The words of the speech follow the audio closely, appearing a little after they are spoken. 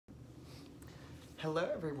Hello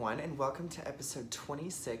everyone and welcome to episode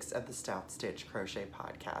 26 of the Stout Stitch Crochet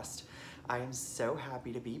podcast. I am so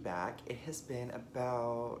happy to be back. It has been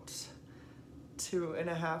about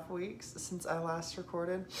 2.5 weeks since I last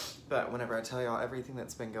recorded, but whenever I tell y'all everything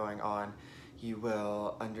that's been going on, you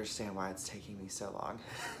will understand why it's taking me so long.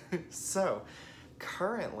 So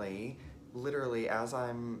currently, literally as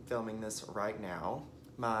I'm filming this right now,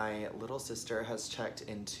 my little sister has checked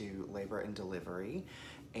into labor and delivery,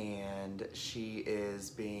 and she is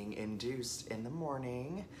being induced in the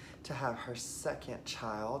morning to have her second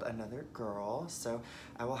child, another girl. So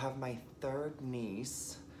I will have my third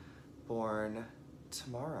niece born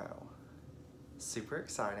tomorrow. Super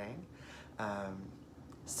exciting.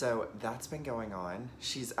 So that's been going on.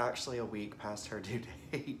 She's actually a week past her due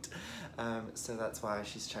date. So that's why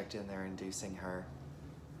she's checked in there inducing her.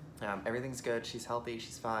 Everything's good, she's healthy,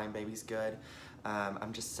 she's fine, baby's good.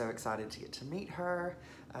 I'm just so excited to get to meet her.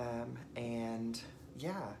 And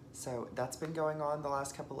yeah, so that's been going on the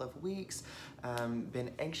last couple of weeks.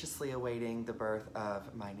 Been anxiously awaiting the birth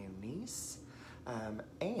of my new niece.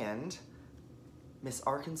 And Miss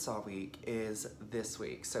Arkansas Week is this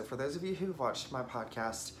week. So for those of you who've watched my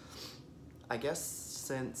podcast, I guess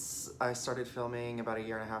since I started filming about 1.5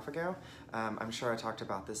 years ago, I'm sure I talked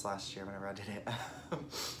about this last year whenever I did it.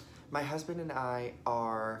 My husband and I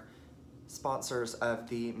are sponsors of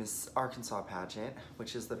the Miss Arkansas pageant,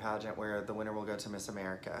 which is the pageant where the winner will go to Miss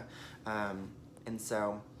America. And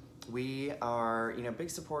so we are, big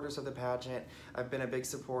supporters of the pageant. I've been a big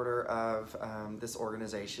supporter of this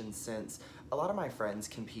organization since a lot of my friends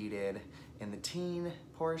competed in the teen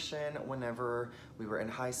portion whenever we were in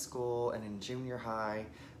high school and in junior high.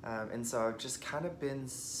 And so I've just kind of been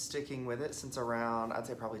sticking with it since around, I'd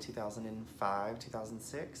say probably 2005,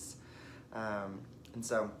 2006. And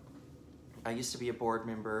so I used to be a board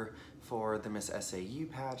member for the Miss SAU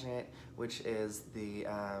pageant, which is the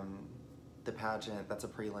pageant that's a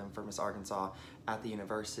prelim for Miss Arkansas at the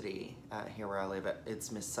university here where I live.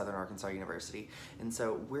 It's Miss Southern Arkansas University. And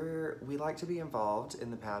so we like to be involved in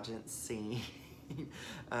the pageant scene.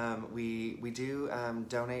 We do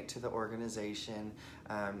donate to the organization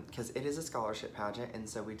because it is a scholarship pageant, and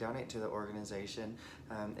so we donate to the organization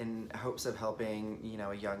in hopes of helping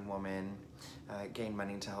a young woman gain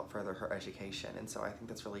money to help further her education. And so I think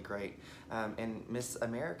that's really great. And Miss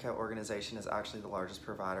America organization is actually the largest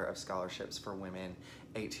provider of scholarships for women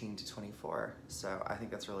 18 to 24. So I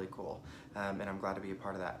think that's really cool, and I'm glad to be a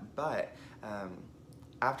part of that. But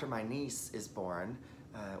after my niece is born,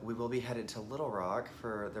 we will be headed to Little Rock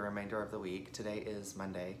for the remainder of the week. Today is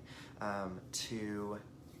Monday, to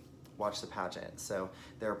watch the pageant. So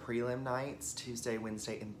there are prelim nights, Tuesday,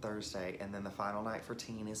 Wednesday, and Thursday, and then the final night for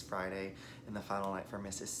teen is Friday, and the final night for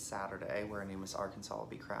Miss is Saturday, where a new Miss Arkansas will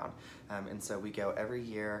be crowned. And so we go every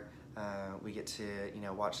year. We get to,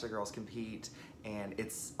 watch the girls compete, and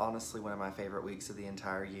it's honestly one of my favorite weeks of the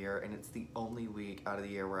entire year, and it's the only week out of the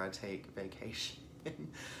year where I take vacation.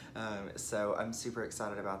 So I'm super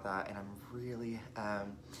excited about that, and I'm really,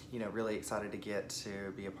 really excited to get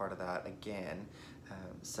to be a part of that again.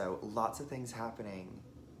 So lots of things happening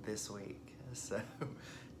this week. So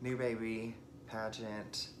new baby,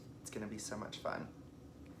 pageant, it's gonna be so much fun.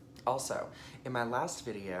 Also, in my last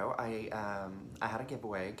video, I had a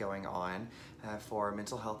giveaway going on for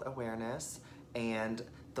mental health awareness, and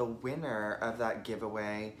the winner of that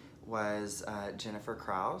giveaway was Jennifer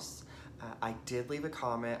Krause. I did leave a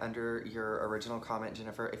comment under your original comment,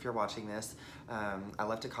 Jennifer. If you're watching this, I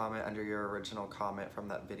left a comment under your original comment from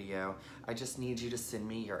that video. I just need you to send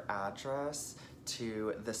me your address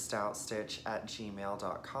to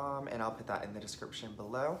thestoutstitch@gmail.com, and I'll put that in the description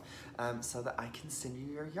below so that I can send you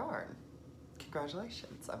your yarn.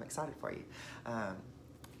 Congratulations, I'm excited for you.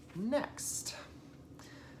 Next,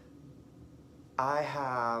 I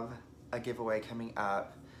have a giveaway coming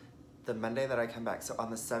up the Monday that I come back. So on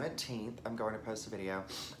the 17th, I'm going to post a video.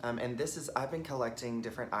 And this is, I've been collecting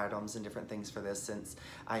different items and different things for this since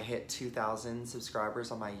I hit 2,000 subscribers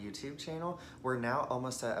on my YouTube channel. We're now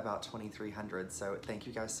almost at about 2,300. So thank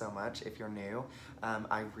you guys so much if you're new.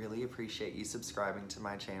 I really appreciate you subscribing to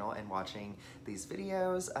my channel and watching these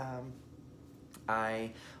videos.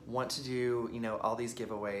 I want to do, all these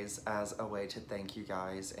giveaways as a way to thank you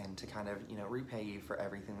guys and to kind of, repay you for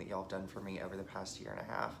everything that y'all have done for me over the past 1.5 years.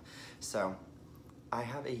 So I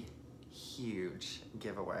have a huge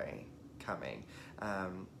giveaway coming.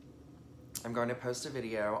 I'm going to post a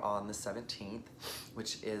video on the 17th,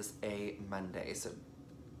 which is a Monday. So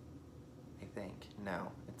I think,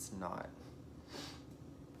 no, it's not.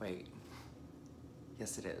 Wait.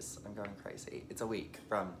 Yes, it is. I'm going crazy. It's a week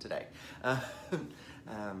from today.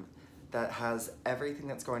 that has everything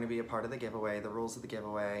that's going to be a part of the giveaway, the rules of the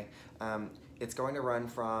giveaway. It's going to run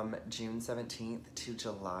from June 17th to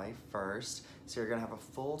July 1st, so you're gonna have a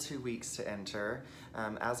full 2 weeks to enter.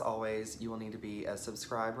 As always, you will need to be a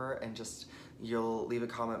subscriber, and you'll leave a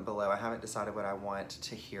comment below. I haven't decided what I want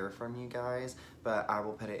to hear from you guys, but I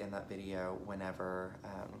will put it in that video whenever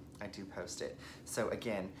I do post it. So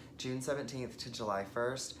again, June 17th to July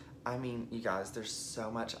 1st. I mean, you guys, there's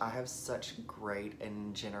so much. I have such great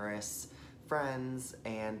and generous friends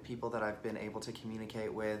and people that I've been able to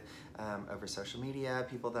communicate with over social media,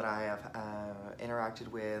 people that I have interacted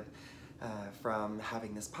with from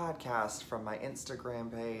having this podcast, from my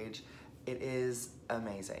Instagram page. It is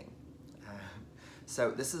amazing.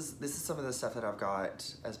 So this is some of the stuff that I've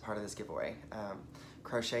got as part of this giveaway.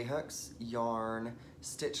 Crochet hooks, yarn,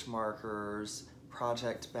 stitch markers,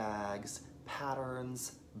 project bags,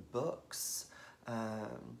 patterns, books,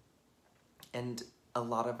 and a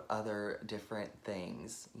lot of other different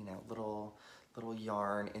things, you know, little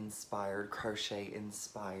yarn inspired, crochet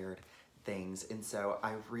inspired things. And so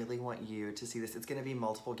I really want you to see this. It's going to be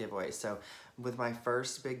multiple giveaways. So with my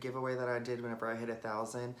first big giveaway that I did whenever I hit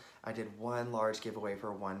 1,000, I did one large giveaway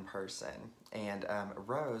for one person, and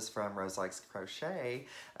Rose from Roselikescrochet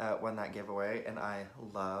won that giveaway, and I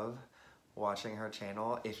love watching her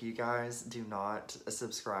channel. If you guys do not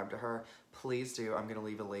subscribe to her, please do. I'm gonna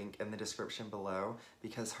leave a link in the description below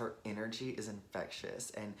because her energy is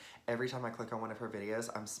infectious, and every time I click on one of her videos,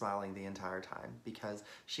 I'm smiling the entire time because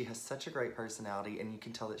she has such a great personality, and you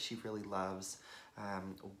can tell that she really loves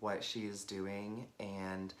what she is doing,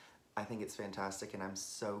 and I think it's fantastic, and I'm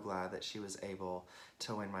so glad that she was able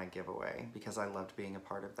to win my giveaway because I loved being a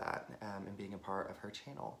part of that and being a part of her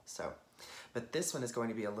channel. So, but this one is going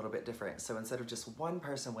to be a little bit different. So instead of just one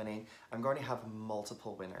person winning, I'm going to have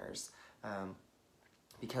multiple winners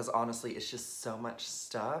because honestly, it's just so much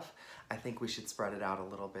stuff. I think we should spread it out a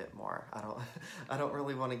little bit more. I don't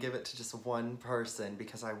really want to give it to just one person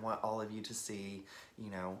because I want all of you to see,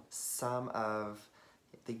 you know, some of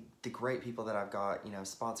the great people that I've got, you know,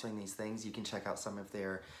 sponsoring these things. You can check out some of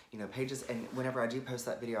their, you know, pages, and whenever I do post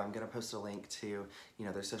that video, I'm going to post a link to, you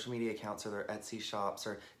know, their social media accounts or their Etsy shops,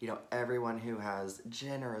 or, you know, everyone who has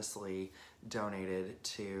generously donated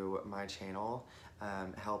to my channel,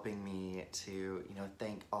 helping me to, you know,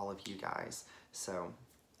 thank all of you guys. So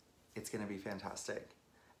it's going to be fantastic.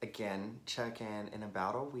 Again, check in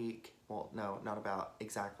about a week. Well, no, not about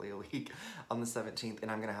exactly a week, on the 17th,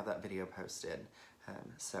 and I'm going to have that video posted.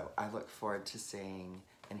 So I look forward to seeing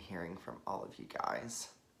and hearing from all of you guys.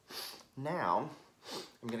 Now,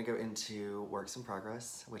 I'm going to go into works in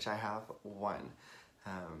progress, which I have one.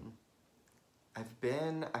 I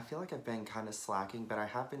feel like I've been kind of slacking, but I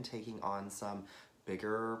have been taking on some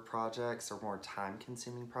bigger projects or more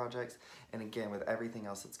time-consuming projects. And again, with everything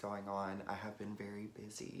else that's going on, I have been very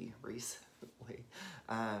busy recently.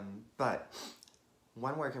 But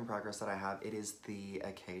one work in progress that I have, it is the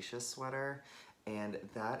Acacia sweater. And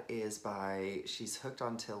that is by, she's Hooked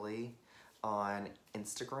on Tilly on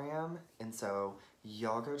Instagram. And so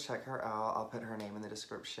y'all go check her out. I'll put her name in the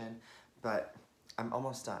description. But I'm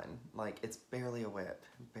almost done. Like, it's barely a whip.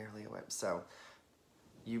 Barely a whip. So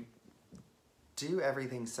you do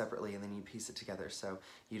everything separately and then you piece it together. So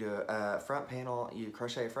you do a front panel, you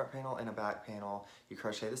crochet a front panel and a back panel, you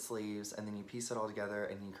crochet the sleeves, and then you piece it all together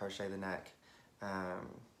and you crochet the neck.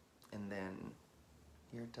 And then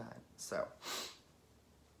you're done. So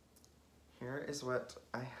here is what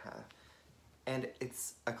I have, and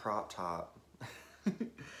it's a crop top.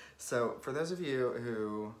 So for those of you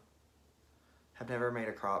who have never made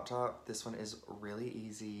a crop top, this one is really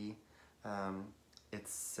easy.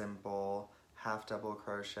 It's simple, half double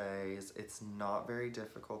crochets. It's not very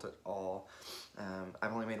difficult at all.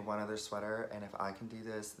 I've only made one other sweater, and if I can do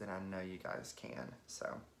this, then I know you guys can.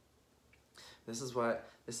 So this is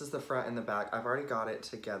the front and the back. I've already got it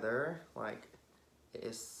together, like it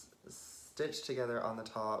is stitched together on the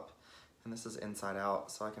top, and this is inside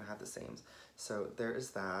out, so I can have the seams. So there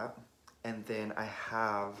is that, and then I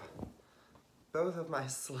have both of my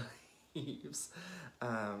sleeves,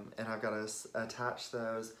 and I've got to attach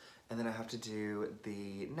those, and then I have to do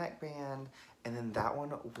the neckband, and then that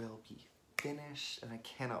one will be finished, and I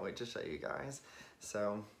cannot wait to show you guys.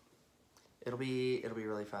 So it'll be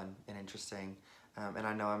really fun and interesting. And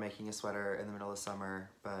I know I'm making a sweater in the middle of summer,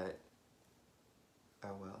 but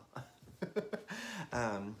oh well.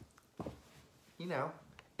 You know,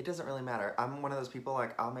 it doesn't really matter. I'm one of those people,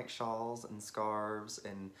 like, I'll make shawls and scarves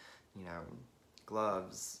and, you know,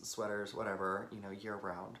 gloves, sweaters, whatever, you know, year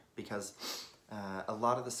round, because a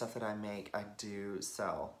lot of the stuff that I make, I do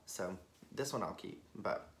sell. So this one I'll keep,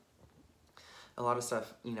 but a lot of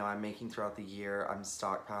stuff, you know, I'm making throughout the year. I'm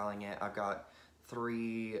stockpiling it. I've got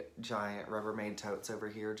 3 giant Rubbermaid totes over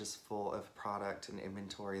here just full of product and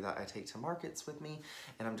inventory that I take to markets with me,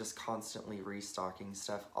 and I'm just constantly restocking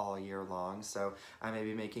stuff all year long. So I may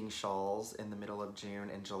be making shawls in the middle of June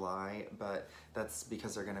and July, but that's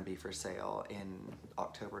because they're gonna be for sale in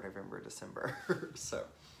October, November, December. So,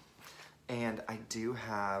 and I do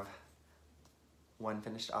have one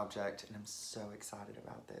finished object, and I'm so excited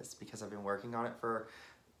about this because I've been working on it for,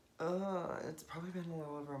 it's probably been a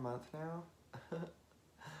little over a month now.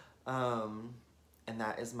 And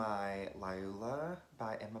that is my Liula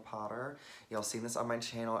by Emma Potter. Y'all seen this on my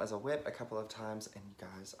channel as a whip a couple of times, and you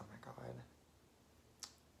guys, oh my god,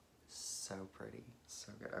 so pretty,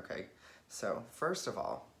 so good. Okay, so first of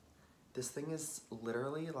all, this thing is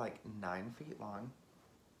literally like 9 feet long.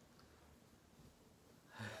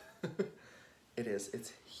 It is,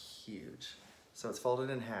 it's huge. So it's folded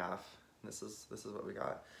in half. This is what we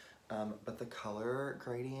got. But the color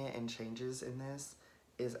gradient and changes in this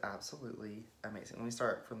is absolutely amazing. Let me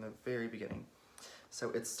start from the very beginning.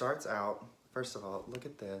 So it starts out, first of all, look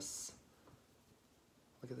at this.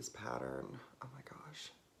 Look at this pattern. Oh my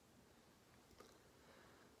gosh.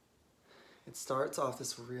 It starts off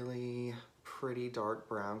this really pretty dark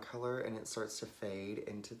brown color, and it starts to fade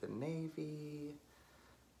into the navy.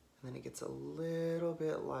 And then it gets a little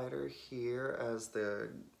bit lighter here as the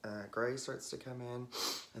gray starts to come in,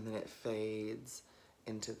 and then it fades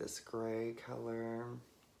into this gray color,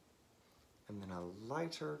 and then a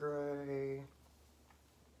lighter gray,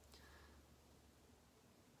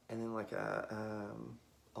 and then like a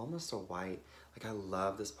almost a white. Like, I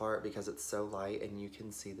love this part because it's so light and you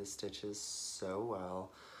can see the stitches so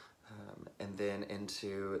well. And then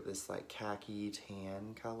into this like khaki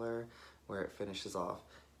tan color where it finishes off.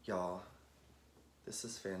 Y'all, this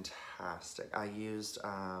is fantastic. I used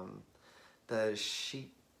the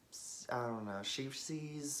sheep's, I don't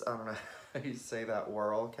know how you say that,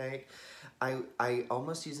 whirl cake. I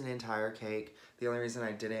almost used an entire cake. The only reason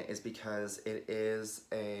I didn't is because it is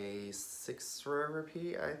a 6-row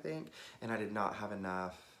repeat, I think, and I did not have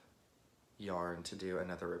enough yarn to do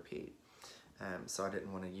another repeat. So I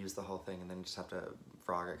didn't want to use the whole thing and then just have to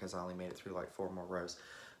frog it because I only made it through like 4 more rows.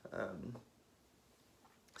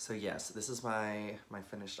 So yes, this is my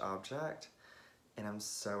finished object, and I'm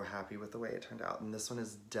so happy with the way it turned out. And this one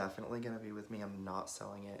is definitely gonna be with me. I'm not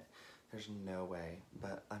selling it. There's no way.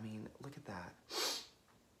 But I mean, look at that.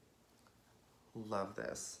 Love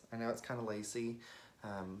this. I know it's kind of lacy,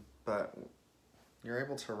 but you're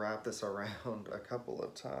able to wrap this around a couple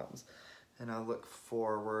of times. And I look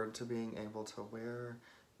forward to being able to wear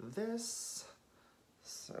this.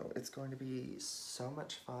 So it's going to be so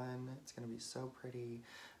much fun. It's going to be so pretty.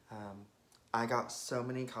 I got so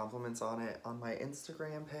many compliments on it on my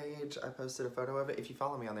Instagram page. I posted a photo of it. If you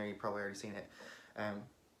follow me on there, you've probably already seen it.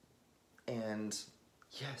 And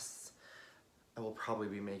yes, I will probably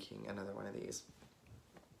be making another one of these.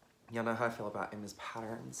 Y'all know how I feel about Emma's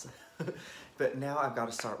patterns. But now I've got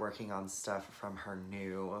to start working on stuff from her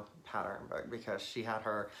new pattern book because she had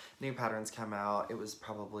her new patterns come out. It was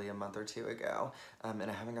probably a month or 2 ago. And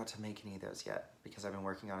I haven't got to make any of those yet because I've been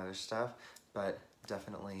working on other stuff, but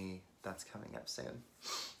definitely that's coming up soon.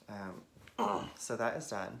 So that is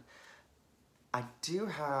done. I do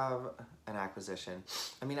have an acquisition.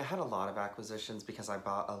 I mean, I had a lot of acquisitions because I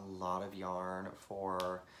bought a lot of yarn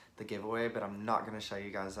for the giveaway, but I'm not going to show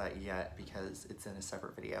you guys that yet because it's in a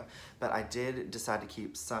separate video. But I did decide to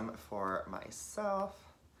keep some for myself,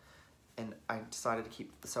 and I decided to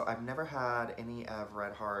keep, so I've never had any of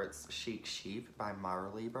Red Heart's Chic Sheep by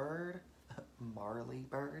Marley Bird. Marley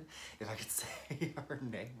Bird, if I could say her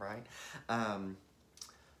name right.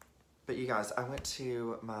 But you guys, I went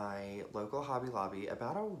to my local Hobby Lobby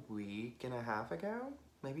about a week and a half ago,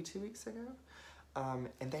 maybe 2 weeks ago. And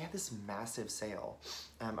they had this massive sale.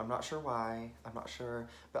 I'm not sure why, I'm not sure,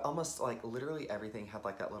 but almost like literally everything had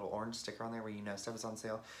like that little orange sticker on there where you know stuff is on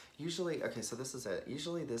sale. Usually, okay, so this is it.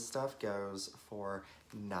 Usually this stuff goes for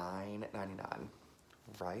 $9.99.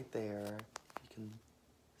 Right there, you can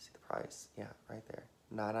see the price. Yeah, right there,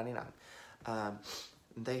 $9.99.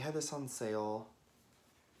 They had this on sale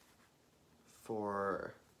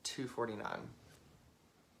for $2.49.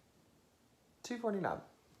 $2.49.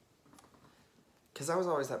 Because I was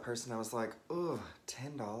always that person, I was like, ugh,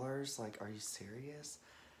 $10? Like, are you serious?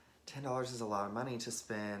 $10 is a lot of money to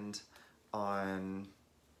spend on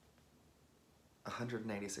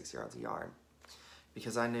 186 yards of yarn.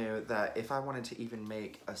 Because I knew that if I wanted to even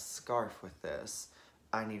make a scarf with this,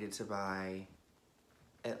 I needed to buy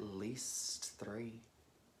at least 3.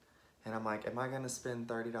 And I'm like, am I gonna spend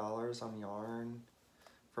 $30 on yarn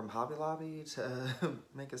from Hobby Lobby to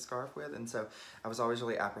make a scarf with, and so I was always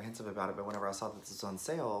really apprehensive about it, but whenever I saw that this was on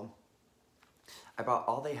sale, I bought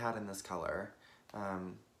all they had in this color,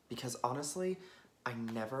 because honestly, I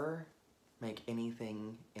never make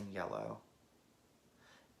anything in yellow.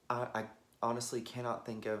 I honestly cannot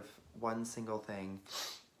think of one single thing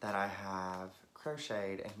that I have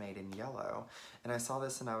crocheted and made in yellow. And I saw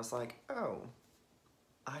this and I was like, oh,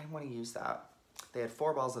 I want to use that. They had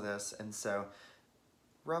 4 balls of this, and so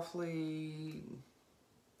roughly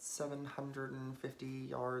 750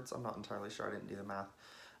 yards. I'm not entirely sure, I didn't do the math.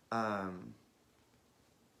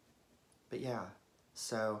 But yeah,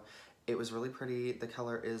 so it was really pretty. The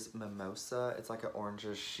color is Mimosa. It's like an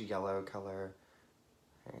orangish yellow color.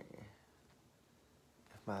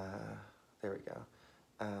 There we go.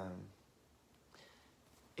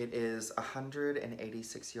 It is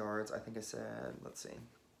 186 yards. I think I said, let's see.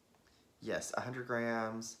 Yes, 100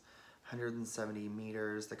 grams, 170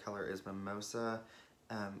 meters. The color is Mimosa.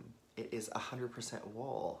 It is 100%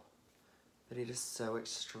 wool, but it is so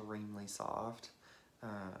extremely soft.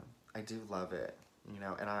 I do love it, you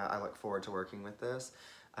know, and I look forward to working with this.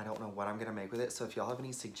 I don't know what I'm gonna make with it, so if y'all have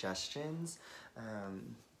any suggestions,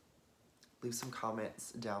 leave some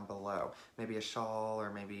comments down below. Maybe a shawl, or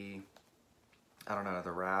maybe, I don't know,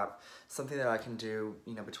 another wrap. Something that I can do,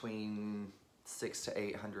 you know, between 600 to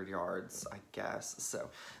 800 yards, I guess. So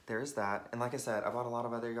there's that. And like I said, I bought a lot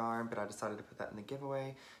of other yarn, but I decided to put that in the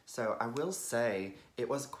giveaway. So I will say it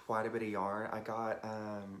was quite a bit of yarn. I got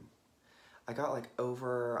like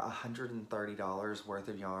over $130 worth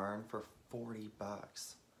of yarn for 40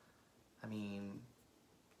 bucks. I mean,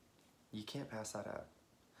 you can't pass that up.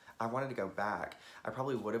 I wanted to go back. I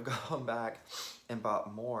probably would have gone back and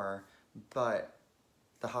bought more, but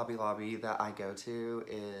the Hobby Lobby that I go to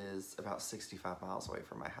is about 65 miles away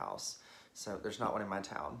from my house. So there's not one in my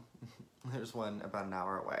town. There's one about an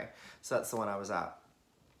hour away. So that's the one I was at.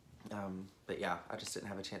 But yeah, I just didn't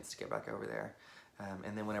have a chance to get back over there.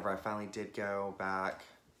 And then whenever I finally did go back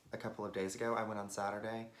a couple of days ago, I went on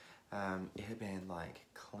Saturday, it had been like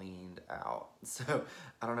cleaned out. So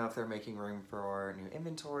I don't know if they're making room for new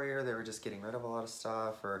inventory, or they were just getting rid of a lot of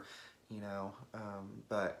stuff, or, you know,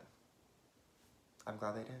 but I'm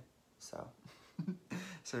glad they did. So,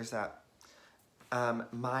 so there's that.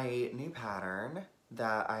 My new pattern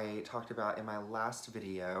that I talked about in my last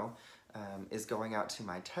video is going out to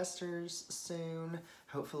my testers soon,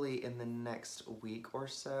 hopefully in the next week or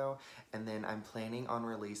so, and then I'm planning on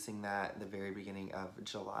releasing that the very beginning of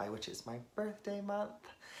July, which is my birthday month,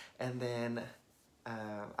 and then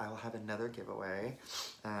I will have another giveaway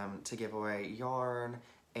to give away yarn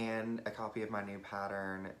and a copy of my new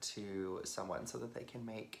pattern to someone so that they can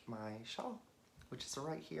make my shawl, which is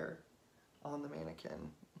right here on the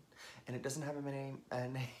mannequin. And it doesn't have a name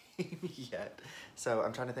yet. So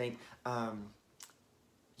I'm trying to think.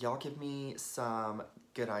 Y'all give me some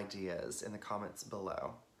good ideas in the comments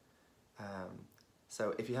below.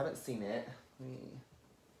 So if you haven't seen it, let me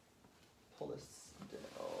pull this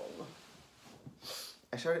down.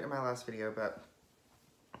 I showed it in my last video, but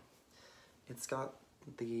it's got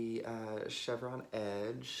the chevron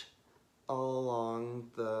edge all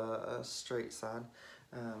along the straight side.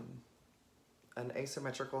 An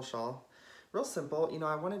asymmetrical shawl. Real simple. You know,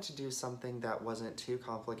 I wanted to do something that wasn't too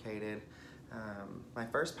complicated. My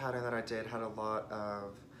first pattern that I did had a lot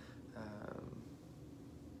of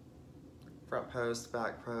front post,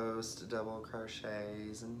 back post, double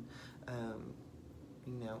crochets, and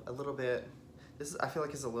you know, a little bit, I feel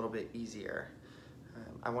like it's a little bit easier.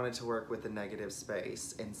 I wanted to work with the negative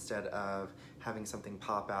space instead of having something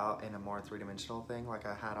pop out in a more three-dimensional thing like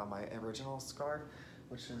I had on my original scarf,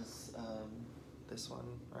 which is this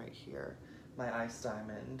one right here, my ice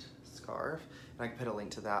diamond scarf. And I can put a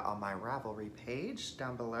link to that on my Ravelry page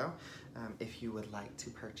down below if you would like to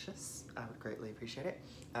purchase. I would greatly appreciate it.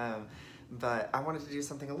 But I wanted to do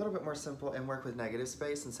something a little bit more simple and work with negative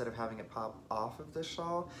space instead of having it pop off of the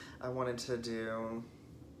shawl. I wanted to do,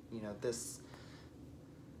 you know, this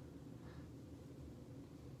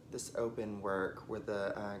open work with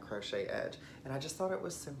the crochet edge, and I just thought it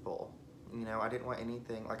was simple. You know, I didn't want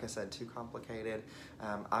anything, like I said, too complicated.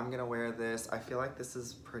 I'm gonna wear this. I feel like this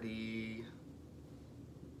is pretty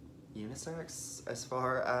unisex as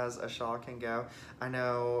far as a shawl can go. I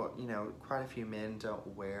know, you know, quite a few men don't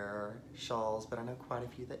wear shawls, but I know quite a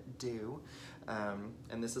few that do.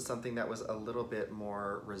 And this is something that was a little bit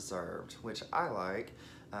more reserved, which I like.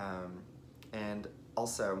 And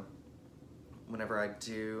also, whenever I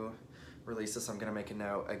do release this, I'm gonna make a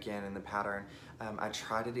note again in the pattern. I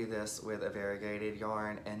try to do this with a variegated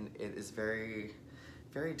yarn, and it is very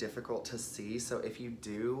very difficult to see. So if you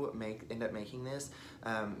do end up making this,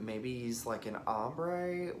 maybe use like an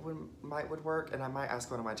ombre would work, and I might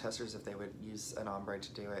ask one of my testers if they would use an ombre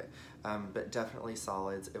to do it. But definitely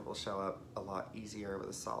solids, it will show up a lot easier with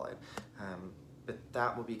a solid. But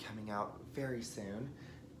that will be coming out very soon,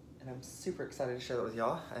 and I'm super excited to share that with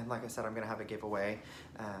y'all. And like I said, I'm gonna have a giveaway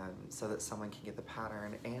so that someone can get the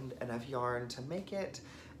pattern and enough yarn to make it,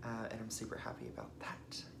 and I'm super happy about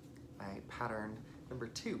that. My pattern number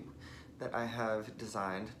 2 that I have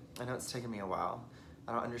designed. I know it's taken me a while.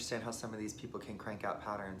 I don't understand how some of these people can crank out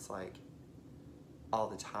patterns like all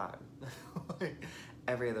the time, like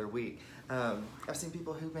every other week. I've seen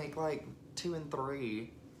people who make like 2 and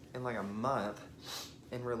 3 in like a month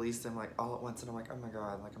and release them like all at once, and I'm like, oh my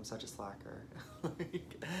god, like I'm such a slacker.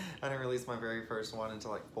 Like, I didn't release my very first one until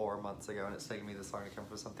like 4 months ago, and it's taken me this long to come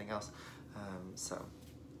up with something else. So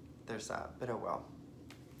there's that, but oh well.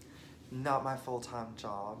 Not my full-time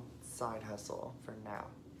job, side hustle for now.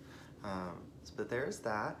 But there's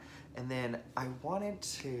that. And then I wanted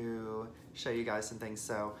to show you guys some things.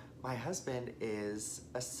 So my husband is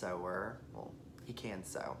a sewer. Well, he can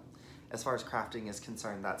sew. As far as crafting is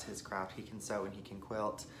concerned, that's his craft. He can sew and he can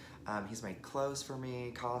quilt. He's made clothes for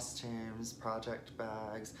me, costumes, project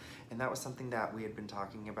bags, and that was something that we had been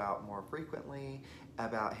talking about more frequently,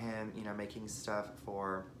 about him, you know, making stuff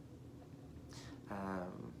for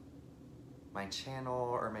my channel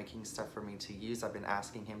or making stuff for me to use. I've been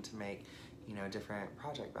asking him to make, you know, different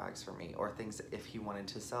project bags for me, or things if he wanted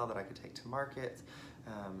to sell that I could take to market.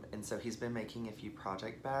 And so he's been making a few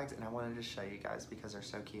project bags, and I wanted to show you guys because they're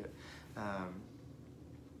so cute.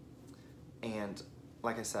 And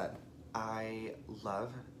like I said, I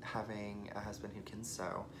love having a husband who can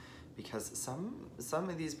sew, because some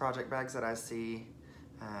of these project bags that I see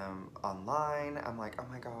online, I'm like, oh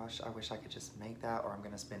my gosh, I wish I could just make that, or I'm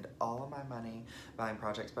gonna spend all of my money buying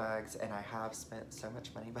project bags, and I have spent so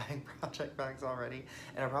much money buying project bags already,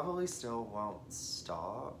 and I probably still won't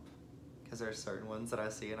stop, because there's certain ones that I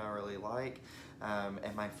see and I really like.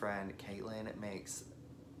 And my friend Caitlin makes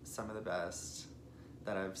some of the best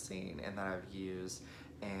that I've seen and that I've used,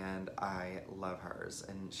 and I love hers,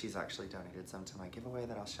 and she's actually donated some to my giveaway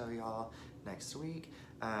that I'll show y'all next week.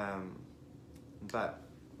 But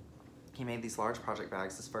he made these large project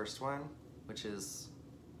bags, this first one, which is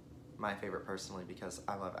my favorite personally because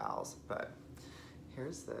I love owls, but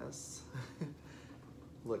here's this.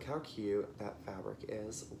 Look how cute that fabric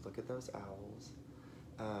is. Look at those owls.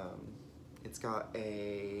 It's got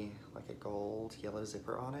like a gold yellow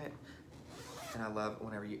zipper on it, and I love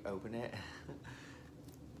whenever you open it.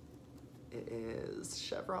 It is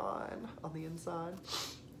chevron on the inside.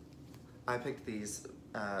 I picked these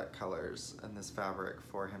colors and this fabric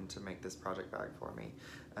for him to make this project bag for me,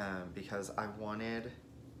 because I wanted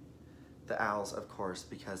the owls, of course,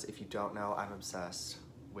 because if you don't know, I'm obsessed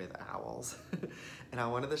with owls. And I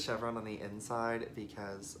wanted the chevron on the inside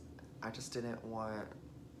because I just didn't want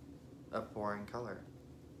a boring color.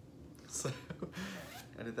 So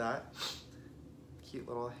I did that. Cute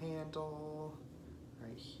little handle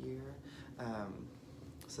right here.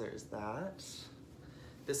 So there's that.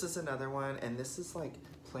 This is another one, and this is like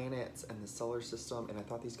planets and the solar system, and I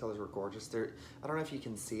thought these colors were gorgeous. I don't know if you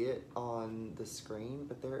can see it on the screen,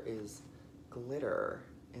 but there is glitter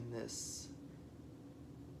in this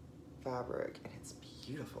fabric, and it's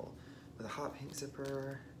beautiful with a hot pink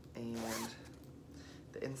zipper, and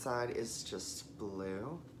the inside is just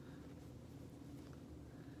blue.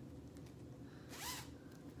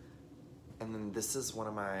 And then this is one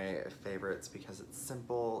of my favorites because it's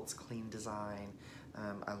simple, it's clean design.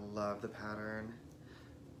 I love the pattern.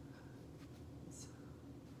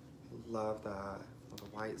 I love that with a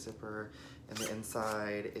white zipper, and the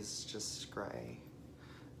inside is just gray.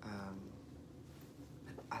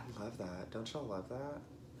 I love that. Don't y'all love that?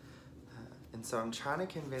 And so I'm trying to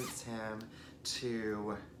convince him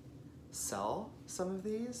to sell some of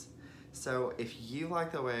these. So if you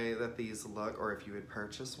like the way that these look, or if you would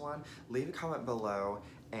purchase one, leave a comment below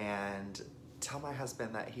and tell my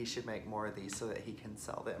husband that he should make more of these so that he can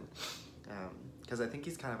sell them. Because I think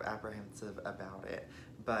he's kind of apprehensive about it.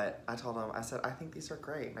 But I told him, I said, I think these are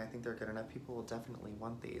great, and I think they're good enough. People will definitely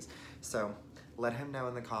want these. So let him know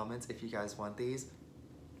in the comments if you guys want these.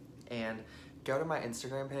 And go to my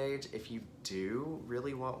Instagram page if you do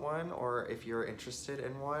really want one, or if you're interested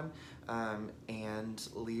in one, and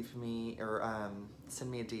leave me, or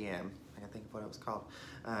send me a DM. I can't think of what it was called.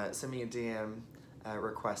 Send me a DM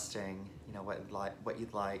requesting, you know, what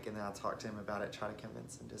you'd like, and then I'll talk to him about it, try to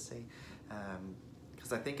convince him to see.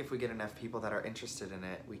 Because I think if we get enough people that are interested in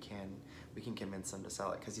it, we can convince him to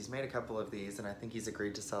sell it. Because he's made a couple of these, and I think he's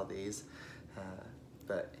agreed to sell these.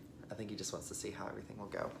 but I think he just wants to see how everything will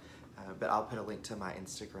go. But I'll put a link to my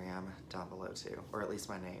Instagram down below too, or at least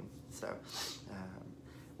my name. So,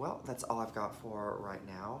 well, that's all I've got for right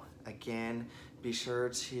now. Again, be sure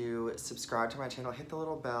to subscribe to my channel, hit the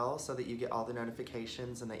little bell so that you get all the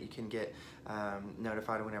notifications and that you can get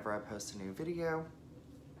notified whenever I post a new video.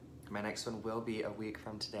 My next one will be a week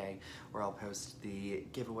from today, where I'll post the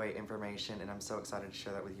giveaway information, and I'm so excited to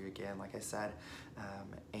share that with you again, like I said.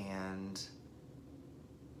 And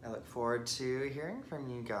I look forward to hearing from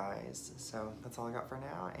you guys. So that's all I got for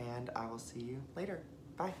now, and I will see you later.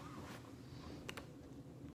 Bye.